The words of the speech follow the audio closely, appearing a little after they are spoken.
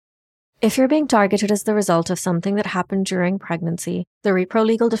If you're being targeted as the result of something that happened during pregnancy, the Repro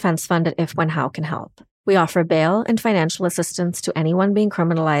Legal Defense Fund at If When How can help. We offer bail and financial assistance to anyone being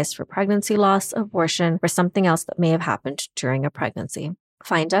criminalized for pregnancy loss, abortion, or something else that may have happened during a pregnancy.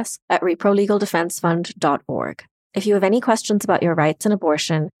 Find us at reprolegaldefensefund.org. If you have any questions about your rights in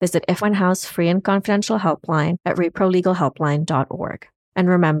abortion, visit If When How's free and confidential helpline at reprolegalhelpline.org. And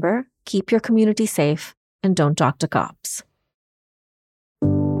remember, keep your community safe and don't talk to cops.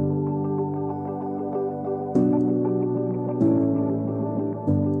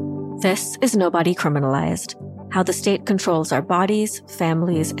 This is Nobody Criminalized, how the state controls our bodies,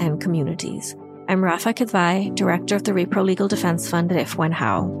 families, and communities. I'm Rafa Kidvai, director of the Repro Legal Defense Fund at If When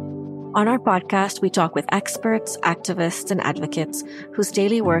How. On our podcast, we talk with experts, activists, and advocates whose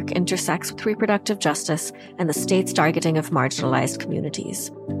daily work intersects with reproductive justice and the state's targeting of marginalized communities.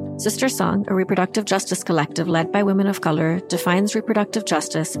 Sister Song, a reproductive justice collective led by women of color, defines reproductive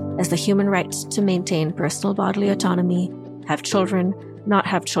justice as the human right to maintain personal bodily autonomy, have children, not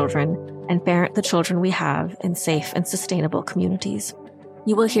have children, and parent the children we have in safe and sustainable communities.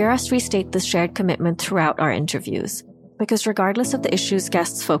 You will hear us restate this shared commitment throughout our interviews, because regardless of the issues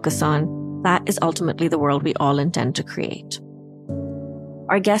guests focus on, that is ultimately the world we all intend to create.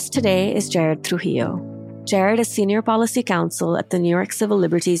 Our guest today is Jared Trujillo. Jared is Senior Policy Counsel at the New York Civil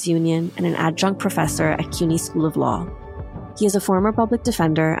Liberties Union and an adjunct professor at CUNY School of Law. He is a former public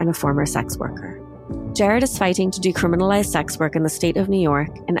defender and a former sex worker. Jared is fighting to decriminalize sex work in the state of New York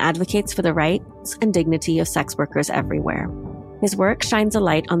and advocates for the rights and dignity of sex workers everywhere. His work shines a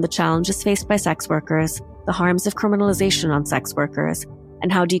light on the challenges faced by sex workers, the harms of criminalization on sex workers,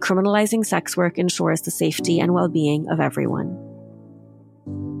 and how decriminalizing sex work ensures the safety and well-being of everyone.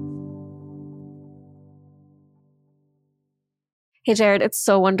 Hey, Jared, it's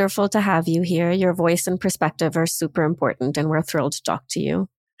so wonderful to have you here. Your voice and perspective are super important, and we're thrilled to talk to you.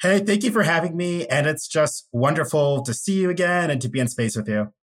 Hey, thank you for having me. And it's just wonderful to see you again and to be in space with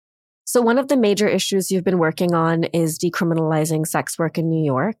you. So one of the major issues you've been working on is decriminalizing sex work in New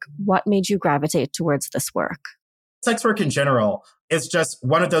York. What made you gravitate towards this work? Sex work in general is just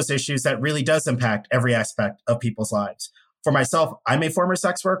one of those issues that really does impact every aspect of people's lives. For myself, I'm a former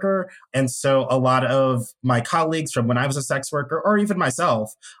sex worker. And so a lot of my colleagues from when I was a sex worker, or even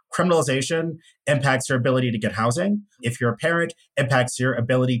myself, criminalization impacts your ability to get housing. If you're a parent, impacts your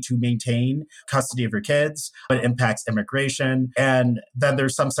ability to maintain custody of your kids. It impacts immigration. And then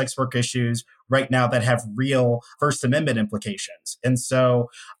there's some sex work issues right now that have real First Amendment implications. And so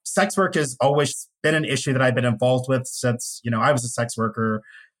sex work has always been an issue that I've been involved with since, I was a sex worker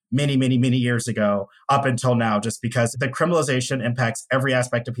many, many, many years ago up until now, just because the criminalization impacts every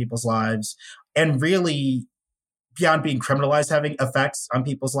aspect of people's lives and really beyond being criminalized, having effects on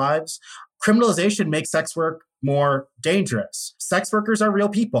people's lives. Criminalization makes sex work more dangerous. Sex workers are real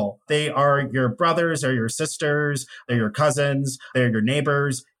people. They are your brothers, they're your sisters, they're your cousins, they're your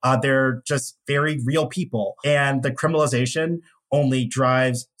neighbors. They're just very real people. And the criminalization only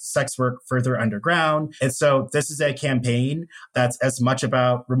drives sex work further underground. And so this is a campaign that's as much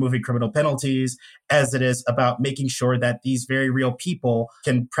about removing criminal penalties as it is about making sure that these very real people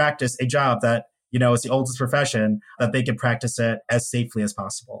can practice a job that, is the oldest profession, that they can practice it as safely as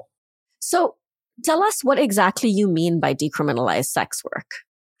possible. So tell us what exactly you mean by decriminalize sex work.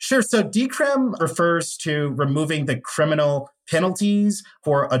 Sure. So decrim refers to removing the criminal penalties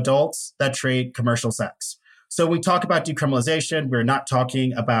for adults that trade commercial sex. So when we talk about decriminalization, we're not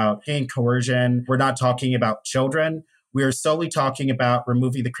talking about pain coercion. We're not talking about children. We are solely talking about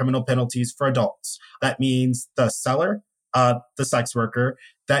removing the criminal penalties for adults. That means the seller, the sex worker.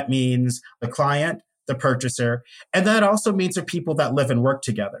 That means the client, the purchaser. And that also means the people that live and work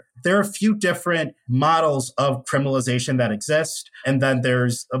together. There are a few different models of criminalization that exist. And then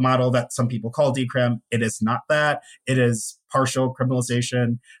there's a model that some people call decrim. It is not that. It is partial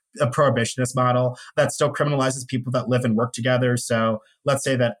criminalization, a prohibitionist model that still criminalizes people that live and work together. So let's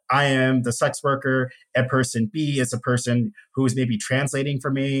say that I am the sex worker and person B is a person who is maybe translating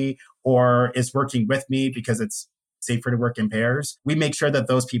for me or is working with me because it's safer to work in pairs. We make sure that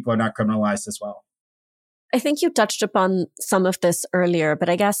those people are not criminalized as well. I think you touched upon some of this earlier, but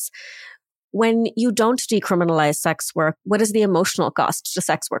I guess when you don't decriminalize sex work, what is the emotional cost to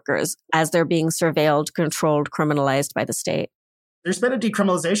sex workers as they're being surveilled, controlled, criminalized by the state? There's been a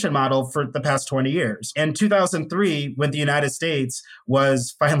decriminalization model for the past 20 years. In 2003, when the United States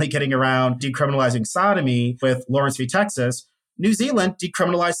was finally getting around decriminalizing sodomy with Lawrence v. Texas, New Zealand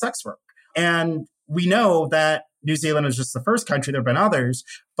decriminalized sex work. And we know that New Zealand is just the first country. There have been others,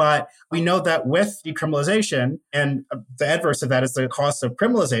 but we know that with decriminalization, and the adverse of that is the cost of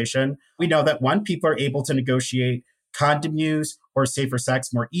criminalization, we know that one, people are able to negotiate condom use or safer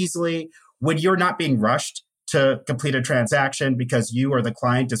sex more easily, when you're not being rushed to complete a transaction because you or the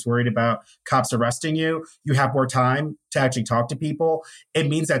client is worried about cops arresting you, you have more time to actually talk to people. It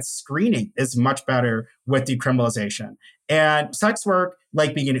means that screening is much better with decriminalization. And sex work,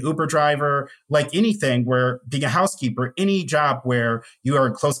 like being an Uber driver, like anything where being a housekeeper, any job where you are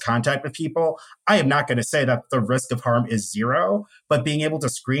in close contact with people, I am not going to say that the risk of harm is zero, but being able to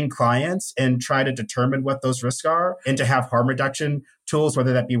screen clients and try to determine what those risks are and to have harm reduction tools,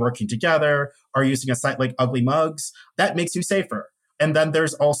 whether that be working together or using a site like Ugly Mugs, that makes you safer. And then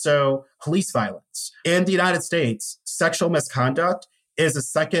there's also police violence. In the United States, sexual misconduct is the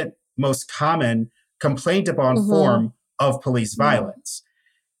second most common complained upon form of police violence.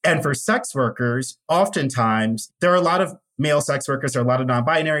 And for sex workers, oftentimes, there are a lot of male sex workers, there are a lot of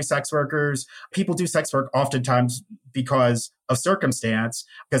non-binary sex workers. People do sex work oftentimes because of circumstance,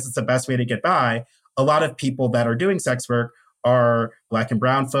 because it's the best way to get by. A lot of people that are doing sex work are Black and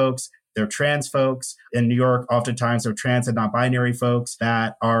brown folks. They're trans folks. In New York, oftentimes they're trans and non-binary folks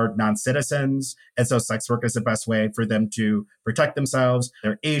that are non-citizens. And so sex work is the best way for them to protect themselves.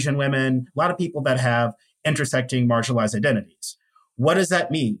 They're Asian women, a lot of people that have intersecting marginalized identities. What does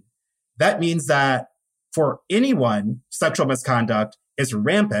that mean? That means that for anyone, sexual misconduct is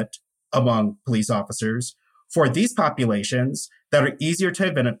rampant among police officers. For these populations that are easier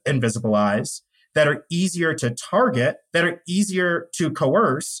to invisibilize, that are easier to target, that are easier to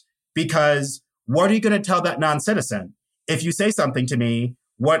coerce, because what are you going to tell that non-citizen? If you say something to me,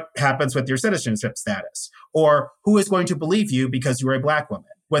 what happens with your citizenship status? Or who is going to believe you because you are a Black woman?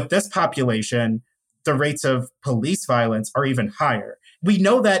 With this population, the rates of police violence are even higher. We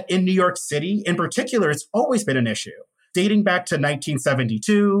know that in New York City, in particular, it's always been an issue. Dating back to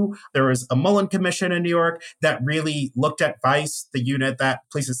 1972, there was a Mullen Commission in New York that really looked at Vice, the unit that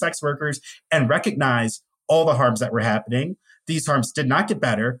polices sex workers, and recognized all the harms that were happening. These harms did not get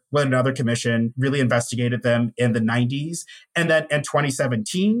better when another commission really investigated them in the 90s. And then in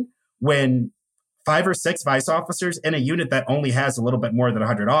 2017, when 5 or 6 Vice officers in a unit that only has a little bit more than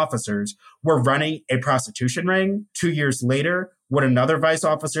 100 officers were running a prostitution ring. 2 years later, when another Vice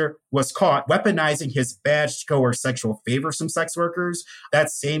officer was caught weaponizing his badge to coerce sexual favors from sex workers. That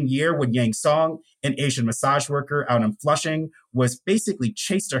same year, when Yang Song, an Asian massage worker out in Flushing, was basically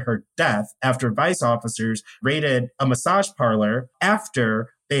chased to her death after Vice officers raided a massage parlor after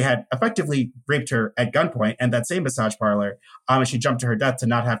they had effectively raped her at gunpoint, and that same massage parlor, and she jumped to her death to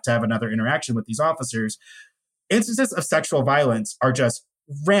not have to have another interaction with these officers. Instances of sexual violence are just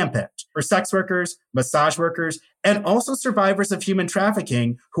rampant for sex workers, massage workers, and also survivors of human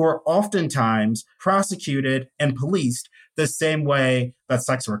trafficking who are oftentimes prosecuted and policed the same way that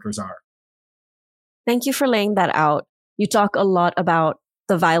sex workers are. Thank you for laying that out. You talk a lot about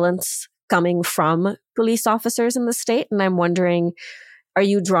the violence coming from police officers in the state, and I'm wondering, are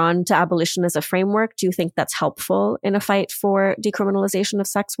you drawn to abolition as a framework? Do you think that's helpful in a fight for decriminalization of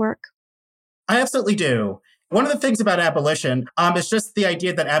sex work? I absolutely do. One of the things about abolition is just the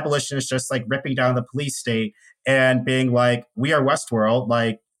idea that abolition is just like ripping down the police state and being like, we are Westworld,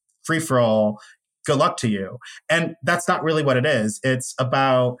 like free for all, good luck to you. And that's not really what it is. It's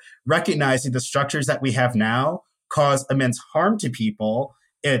about recognizing the structures that we have now cause immense harm to people.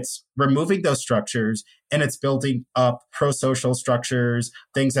 It's removing those structures and it's building up pro-social structures,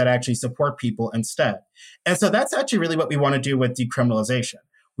 things that actually support people instead. And so that's actually really what we want to do with decriminalization.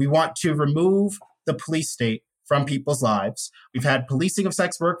 We want to remove the police state from people's lives. We've had policing of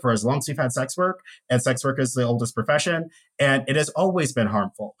sex work for as long as we've had sex work, and sex work is the oldest profession, and it has always been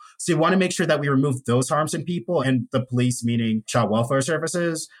harmful. So we want to make sure that we remove those harms in people, and the police meaning child welfare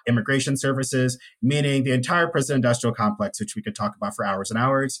services, immigration services, meaning the entire prison industrial complex, which we could talk about for hours and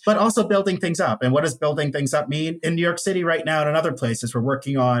hours, but also building things up. And what does building things up mean? In New York City right now and in other places, we're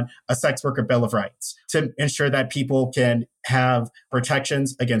working on a sex worker bill of rights to ensure that people can have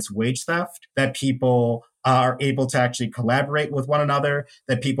protections against wage theft, that people are able to actually collaborate with one another,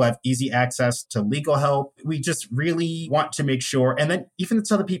 that people have easy access to legal help. We just really want to make sure, and then even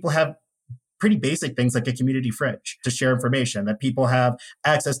so that people have pretty basic things like a community fridge to share information, that people have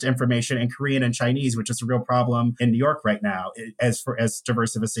access to information in Korean and Chinese, which is a real problem in New York right now, as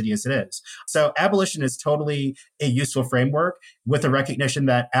diverse of a city as it is. So abolition is totally a useful framework with a recognition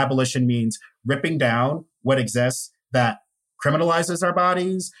that abolition means ripping down what exists that criminalizes our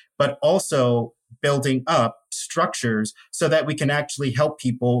bodies, but also building up structures so that we can actually help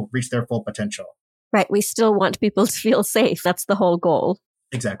people reach their full potential. Right. We still want people to feel safe. That's the whole goal.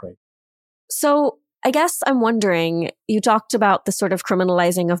 Exactly. So I guess I'm wondering, you talked about the sort of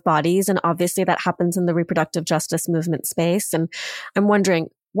criminalizing of bodies, and obviously that happens in the reproductive justice movement space. And I'm wondering,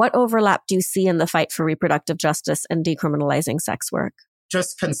 What overlap do you see in the fight for reproductive justice and decriminalizing sex work?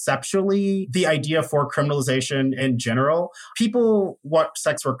 Just conceptually, the idea for criminalization in general, people want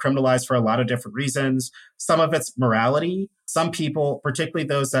sex work criminalized for a lot of different reasons. Some of it's morality. Some people, particularly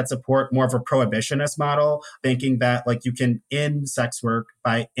those that support more of a prohibitionist model, thinking that like you can end sex work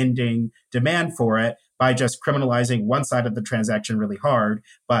by ending demand for it by just criminalizing one side of the transaction really hard,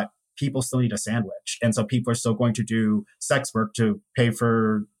 but people still need a sandwich. And so people are still going to do sex work to pay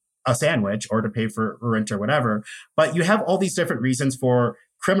for a sandwich or to pay for rent or whatever. But you have all these different reasons for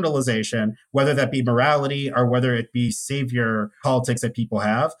criminalization, whether that be morality or whether it be savior politics that people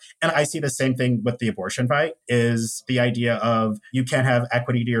have. And I see the same thing with the abortion fight is the idea of you can't have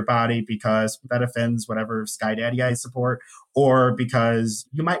equity to your body because that offends whatever Sky Daddy I support, or because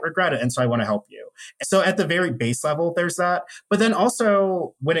you might regret it. And so I want to help you. So at the very base level, there's that. But then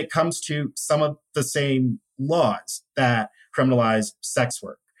also when it comes to some of the same laws that criminalize sex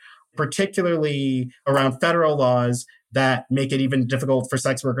work, particularly around federal laws that make it even difficult for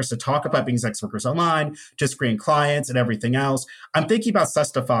sex workers to talk about being sex workers online, to screen clients and everything else. I'm thinking about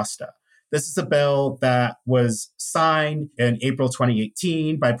Sesta Fosta. This is a bill that was signed in April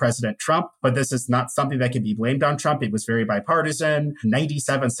 2018 by President Trump, but this is not something that can be blamed on Trump. It was very bipartisan.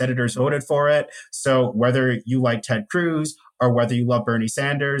 97 senators voted for it. So whether you like Ted Cruz or whether you love Bernie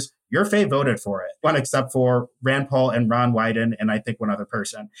Sanders, your fave voted for it, one except for Rand Paul and Ron Wyden, and I think one other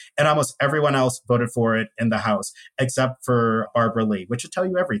person. And almost everyone else voted for it in the House, except for Barbara Lee, which should tell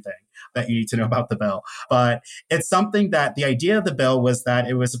you everything that you need to know about the bill. But it's something that the idea of the bill was that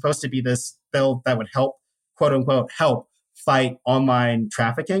it was supposed to be this bill that would help, quote unquote, help fight online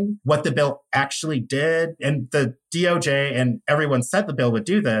trafficking. What the bill actually did, and the DOJ and everyone said the bill would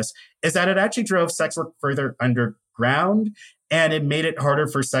do this, is that it actually drove sex work further underground. And it made it harder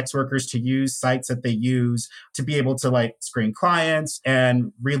for sex workers to use sites that they use to be able to like screen clients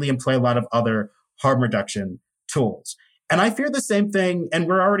and really employ a lot of other harm reduction tools. And I fear the same thing. And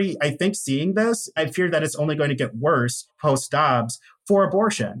we're already, I think, seeing this. I fear that it's only going to get worse post Dobbs for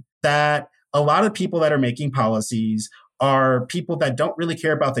abortion, that a lot of people that are making policies are people that don't really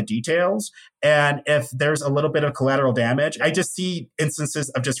care about the details. And if there's a little bit of collateral damage, I just see instances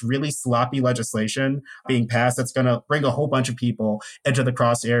of just really sloppy legislation being passed that's going to bring a whole bunch of people into the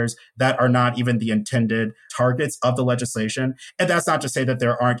crosshairs that are not even the intended targets of the legislation. And that's not to say that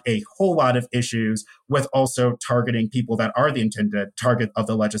there aren't a whole lot of issues with also targeting people that are the intended target of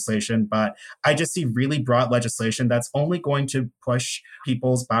the legislation. But I just see really broad legislation that's only going to push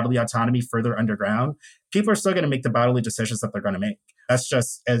people's bodily autonomy further underground. People are still going to make the bodily decisions that they're going to make. That's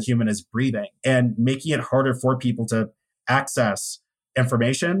just as human as breathing. And making it harder for people to access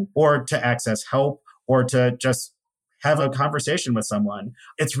information or to access help or to just have a conversation with someone,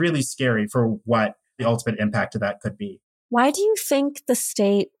 it's really scary for what the ultimate impact of that could be. Why do you think the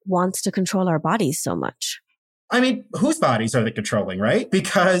state wants to control our bodies so much? I mean, whose bodies are they controlling, right?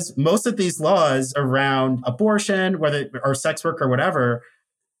 Because most of these laws around abortion, whether or sex work or whatever,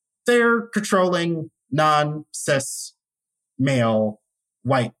 they're controlling non-cis male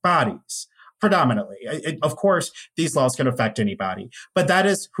white bodies predominantly. Of course, these laws can affect anybody, but that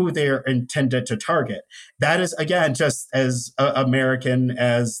is who they're intended to target. That is, again, just as American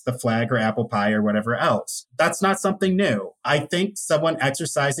as the flag or apple pie or whatever else. That's not something new. I think someone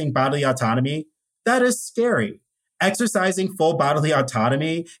exercising bodily autonomy, that is scary. Exercising full bodily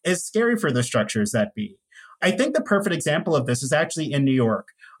autonomy is scary for the structures that be. I think the perfect example of this is actually in New York.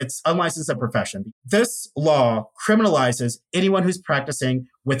 It's unlicensed a profession. This law criminalizes anyone who's practicing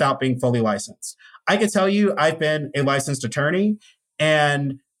without being fully licensed. I can tell you, I've been a licensed attorney,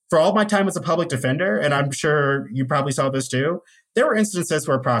 and for all my time as a public defender, and I'm sure you probably saw this too, there were instances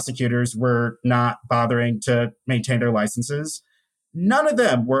where prosecutors were not bothering to maintain their licenses. None of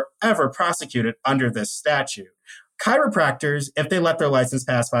them were ever prosecuted under this statute. Chiropractors, if they let their license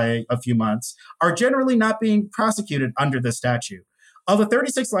pass by a few months, are generally not being prosecuted under this statute. Of the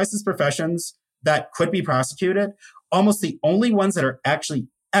 36 licensed professions that could be prosecuted, almost the only ones that are actually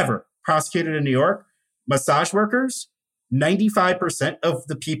ever prosecuted in New York, massage workers, 95% of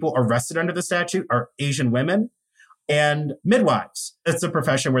the people arrested under the statute are Asian women, and midwives. It's a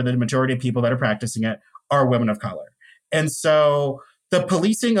profession where the majority of people that are practicing it are women of color. And so the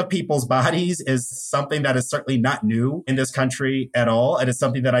policing of people's bodies is something that is certainly not new in this country at all. And it's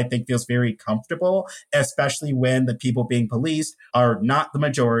something that I think feels very comfortable, especially when the people being policed are not the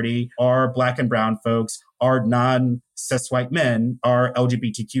majority, are Black and brown folks, are non-cis white men, are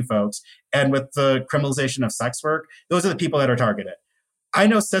LGBTQ folks. And with the criminalization of sex work, those are the people that are targeted. I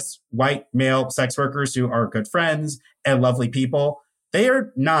know cis white male sex workers who are good friends and lovely people. They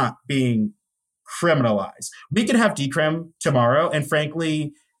are not being criminalized. We could have decrim tomorrow. And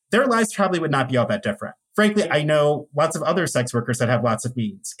frankly, their lives probably would not be all that different. Frankly, I know lots of other sex workers that have lots of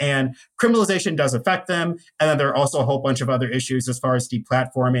needs, and criminalization does affect them. And then there are also a whole bunch of other issues as far as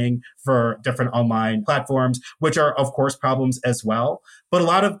deplatforming for different online platforms, which are, of course, problems as well. But a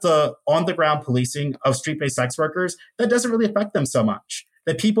lot of the on-the-ground policing of street-based sex workers, that doesn't really affect them so much.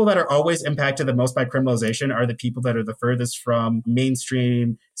 The people that are always impacted the most by criminalization are the people that are the furthest from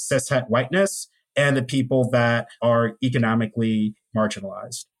mainstream cishet whiteness and the people that are economically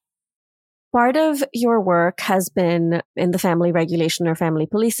marginalized. Part of your work has been in the family regulation or family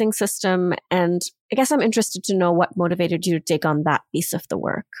policing system. And I guess I'm interested to know what motivated you to take on that piece of the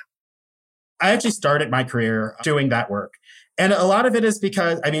work. I actually started my career doing that work. And a lot of it is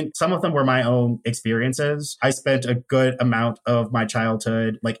because, some of them were my own experiences. I spent a good amount of my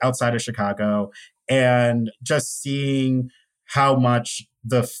childhood, outside of Chicago, and just seeing how much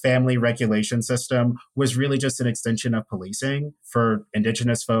the family regulation system was really just an extension of policing for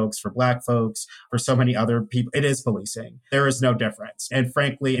Indigenous folks, for Black folks, for so many other people. It is policing. There is no difference. And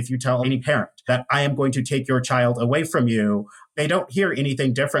frankly, if you tell any parent that I am going to take your child away from you, they don't hear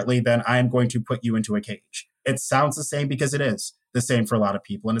anything differently than I am going to put you into a cage. It sounds the same because it is the same for a lot of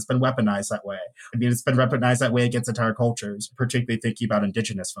people. And it's been weaponized that way. It's been weaponized that way against entire cultures, particularly thinking about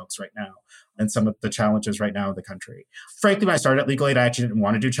Indigenous folks right now and some of the challenges right now in the country. Frankly, when I started at Legal Aid, I actually didn't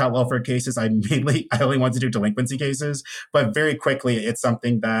want to do child welfare cases. I only wanted to do delinquency cases. But very quickly, it's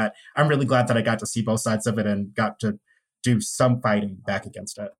something that I'm really glad that I got to see both sides of it and got to do some fighting back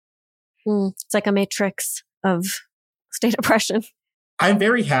against it. It's like a matrix of state oppression. I'm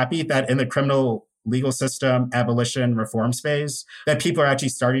very happy that in the criminal legal system, abolition, reform space, that people are actually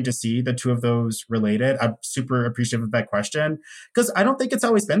starting to see the two of those related. I'm super appreciative of that question because I don't think it's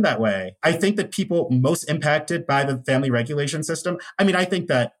always been that way. I think that people most impacted by the family regulation system, I think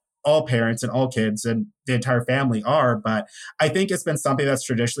that all parents and all kids and the entire family are, but I think it's been something that's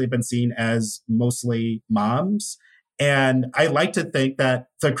traditionally been seen as mostly moms. And I like to think that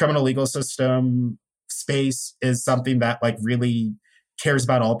the criminal legal system space is something that really cares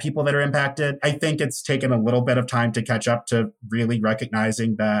about all people that are impacted. I think it's taken a little bit of time to catch up to really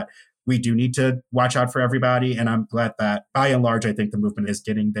recognizing that we do need to watch out for everybody. And I'm glad that by and large, I think the movement is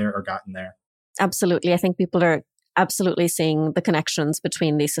getting there or gotten there. Absolutely. I think people are absolutely seeing the connections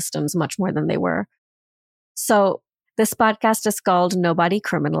between these systems much more than they were. So this podcast is called Nobody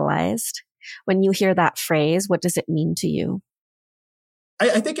Criminalized. When you hear that phrase, what does it mean to you?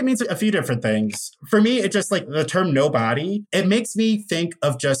 I think it means a few different things. For me, it just the term nobody, it makes me think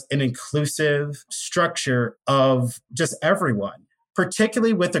of just an inclusive structure of just everyone,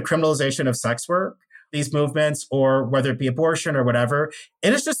 particularly with the criminalization of sex work, these movements, or whether it be abortion or whatever.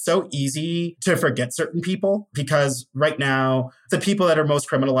 It is just so easy to forget certain people because right now, the people that are most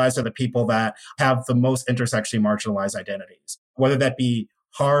criminalized are the people that have the most intersectionally marginalized identities, whether that be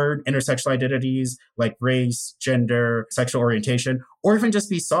hard intersectional identities like race, gender, sexual orientation, or even just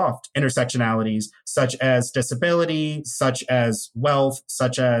be soft intersectionalities such as disability, such as wealth,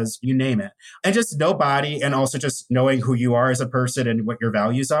 such as you name it. And just nobody, and also just knowing who you are as a person and what your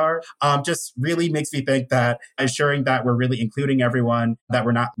values are, just really makes me think that ensuring that we're really including everyone, that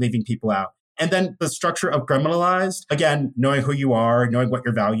we're not leaving people out. And then the structure of criminalized, again, knowing who you are, knowing what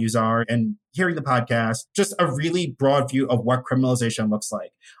your values are, and hearing the podcast, just a really broad view of what criminalization looks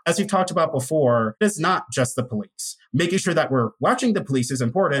like. As we've talked about before, it's not just the police. Making sure that we're watching the police is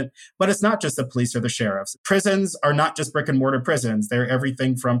important, but it's not just the police or the sheriffs. Prisons are not just brick and mortar prisons. They're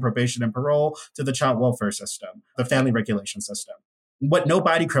everything from probation and parole to the child welfare system, the family regulation system. What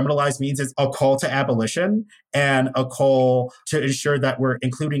nobody criminalized means is a call to abolition and a call to ensure that we're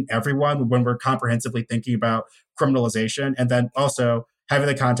including everyone when we're comprehensively thinking about criminalization. And then also having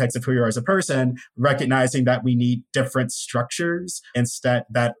the context of who you are as a person, recognizing that we need different structures instead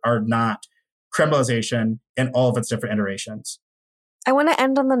that are not criminalization in all of its different iterations. I want to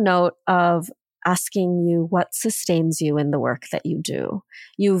end on the note of asking you what sustains you in the work that you do.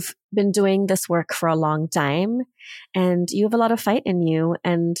 You've been doing this work for a long time and you have a lot of fight in you,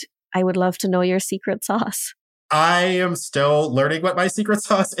 and I would love to know your secret sauce. I am still learning what my secret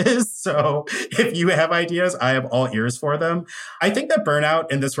sauce is. So if you have ideas, I am all ears for them. I think that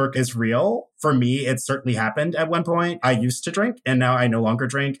burnout in this work is real. For me, it certainly happened at one point. I used to drink and now I no longer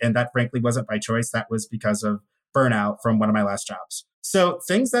drink. And that frankly wasn't by choice. That was because of burnout from one of my last jobs. So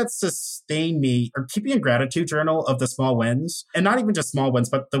things that sustain me are keeping a gratitude journal of the small wins, and not even just small wins,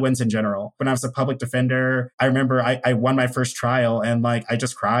 but the wins in general. When I was a public defender, I remember I won my first trial and I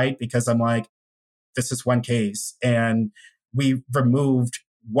just cried because I'm like, this is one case and we removed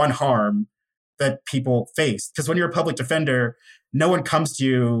one harm that people face. Because when you're a public defender, no one comes to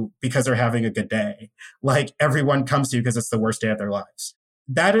you because they're having a good day. Everyone comes to you because it's the worst day of their lives.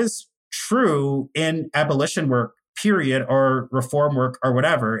 that is true in abolition work, period, or reform work or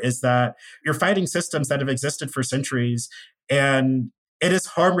whatever, is that you're fighting systems that have existed for centuries, and it is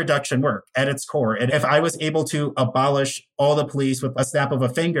harm reduction work at its core. And if I was able to abolish all the police with a snap of a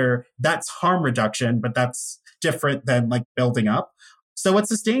finger, that's harm reduction, but that's different than like building up. So what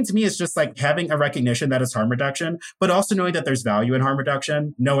sustains me is just like having a recognition that it's harm reduction, but also knowing that there's value in harm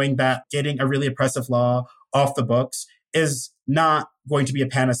reduction, knowing that getting a really oppressive law off the books is not going to be a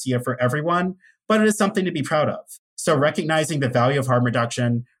panacea for everyone, but it is something to be proud of. So recognizing the value of harm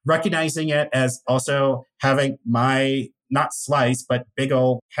reduction, recognizing it as also having my not slice, but big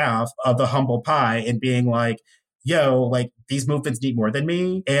old half of the humble pie and being like, yo, like these movements need more than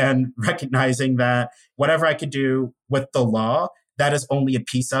me. And recognizing that whatever I could do with the law, that is only a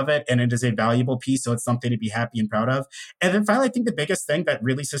piece of it. And it is a valuable piece. So it's something to be happy and proud of. And then finally, I think the biggest thing that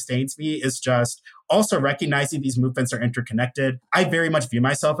really sustains me is just also recognizing these movements are interconnected. I very much view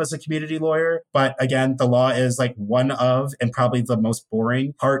myself as a community lawyer. But again, the law is like one of, and probably the most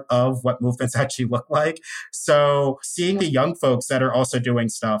boring part of what movements actually look like. So seeing the young folks that are also doing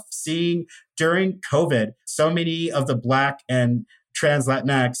stuff, seeing during COVID, so many of the Black and trans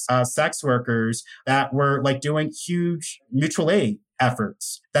Latinx sex workers that were like doing huge mutual aid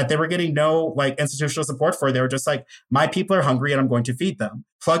efforts that they were getting no like institutional support for. They were just like, my people are hungry and I'm going to feed them.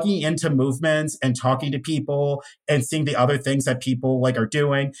 Plugging into movements and talking to people and seeing the other things that people like are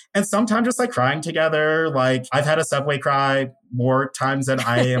doing. And sometimes just like crying together. Like I've had a subway cry more times than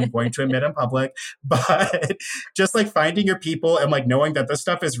I am going to admit in public, but just like finding your people and like knowing that this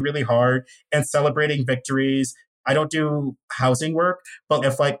stuff is really hard and celebrating victories. I don't do housing work, but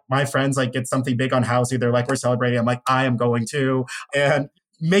if like my friends like get something big on housing, they're like, we're celebrating. I'm like, I am going to. And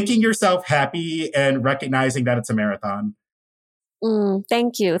making yourself happy and recognizing that it's a marathon.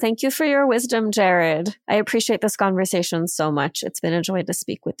 Thank you. Thank you for your wisdom, Jared. I appreciate this conversation so much. It's been a joy to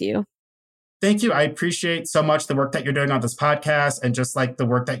speak with you. Thank you. I appreciate so much the work that you're doing on this podcast and just like the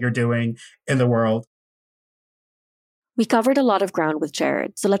work that you're doing in the world. We covered a lot of ground with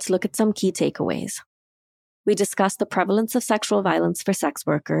Jared, so let's look at some key takeaways. We discussed the prevalence of sexual violence for sex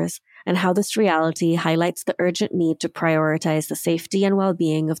workers and how this reality highlights the urgent need to prioritize the safety and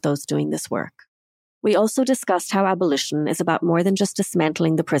well-being of those doing this work. We also discussed how abolition is about more than just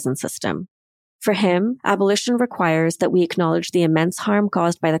dismantling the prison system. For him, abolition requires that we acknowledge the immense harm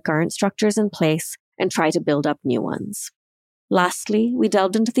caused by the current structures in place and try to build up new ones. Lastly, we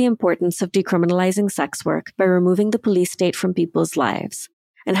delved into the importance of decriminalizing sex work by removing the police state from people's lives,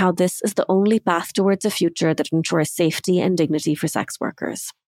 and how this is the only path towards a future that ensures safety and dignity for sex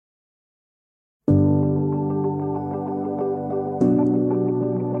workers.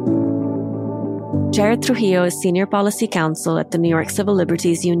 Jared Trujillo is Senior Policy Counsel at the New York Civil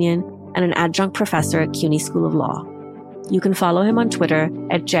Liberties Union and an adjunct professor at CUNY School of Law. You can follow him on Twitter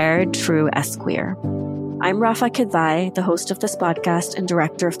at JaredTrueSqueer. I'm Rafa Kidvai, the host of this podcast and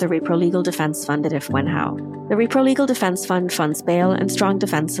director of the Repro Legal Defense Fund at If When How. The Repro Legal Defense Fund funds bail and strong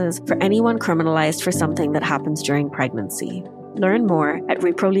defenses for anyone criminalized for something that happens during pregnancy. Learn more at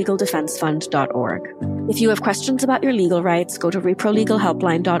reprolegaldefensefund.org. If you have questions about your legal rights, go to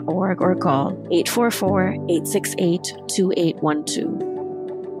reprolegalhelpline.org or call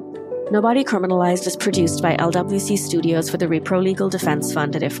 844-868-2812. Nobody Criminalized is produced by LWC Studios for the Repro Legal Defense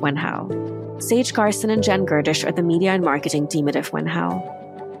Fund at If When How. Sage Carson and Jen Gerdish are the media and marketing team at If When How.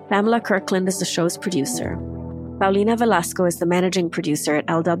 Pamela Kirkland is the show's producer. Paulina Velasco is the managing producer at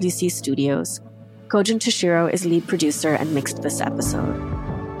LWC Studios. Kojin Toshiro is lead producer and mixed this episode.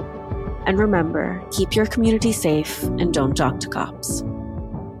 And remember, keep your community safe and don't talk to cops.